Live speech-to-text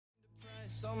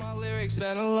So my lyrics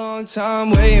been a long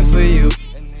time waiting for you,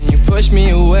 and then you push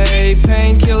me away.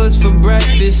 Painkillers for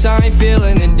breakfast, I ain't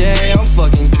feeling the day. I'm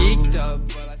fucking geeked up,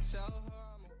 but I tell her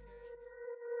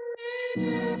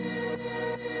I'm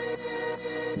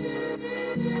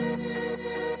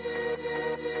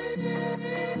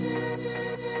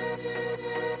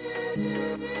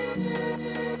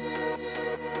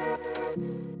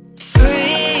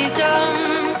Freedom,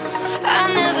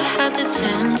 I never had the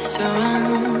chance to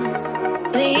run.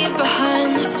 Leave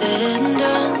behind the said and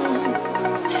done.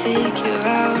 Figure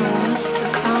out what's to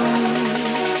come.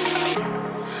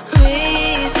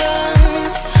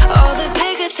 Reasons, all the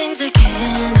bigger things I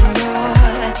can't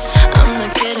ignore. I'm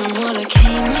not getting what I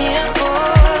came here for.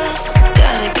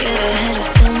 Gotta get ahead of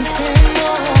something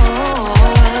more.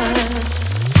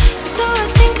 So I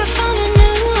think I found a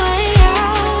new way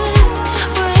out,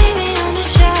 way beyond a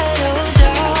shadow of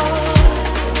doubt.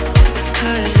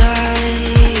 'Cause I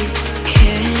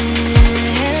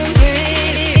can't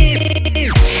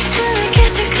breathe, and I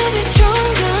guess I could be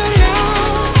stronger now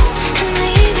and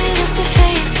leave it up to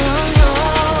fate somehow.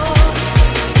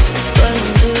 But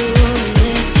I'm doing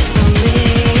this for me.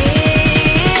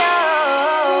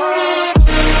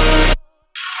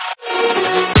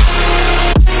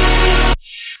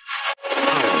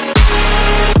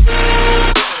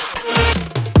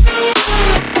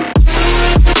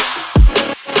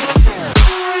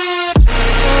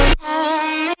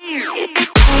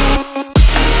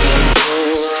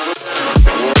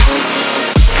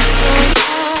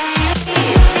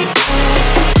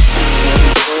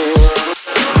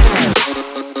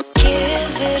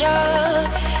 Give it up,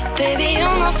 baby,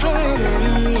 you're not fooling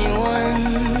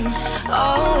anyone.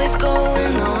 Always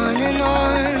going on and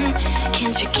on.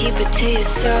 Can't you keep it to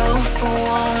yourself for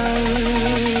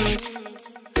once?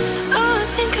 Oh, I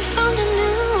think I found a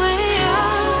new way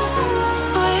out,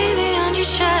 way beyond your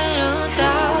shadow of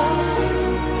doubt.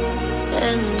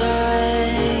 And I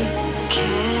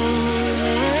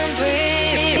can't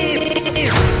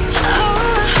breathe. Oh,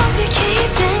 I hope you're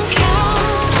keeping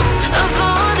count of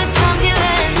all the times you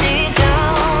let me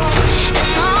down,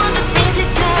 and all the things you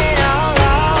said out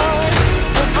loud,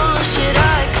 the bullshit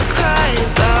I could cry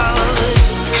about.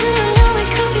 And I know we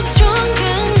could be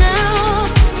stronger now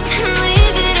and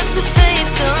leave it up to fate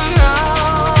somehow.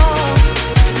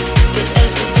 But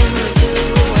everything I do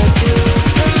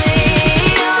for me.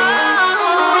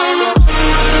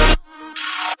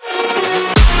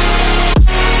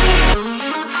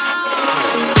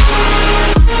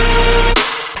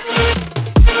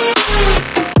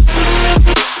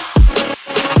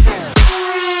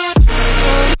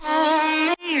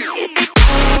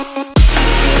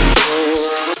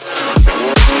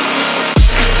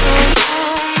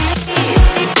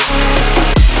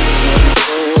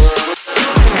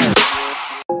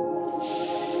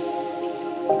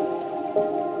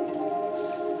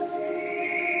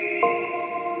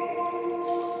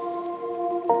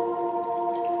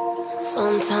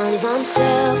 Sometimes I'm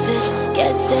selfish,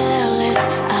 get jealous.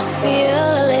 I feel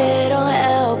a little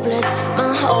helpless.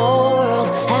 My whole world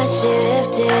has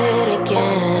shifted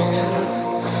again.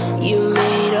 You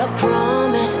made a promise.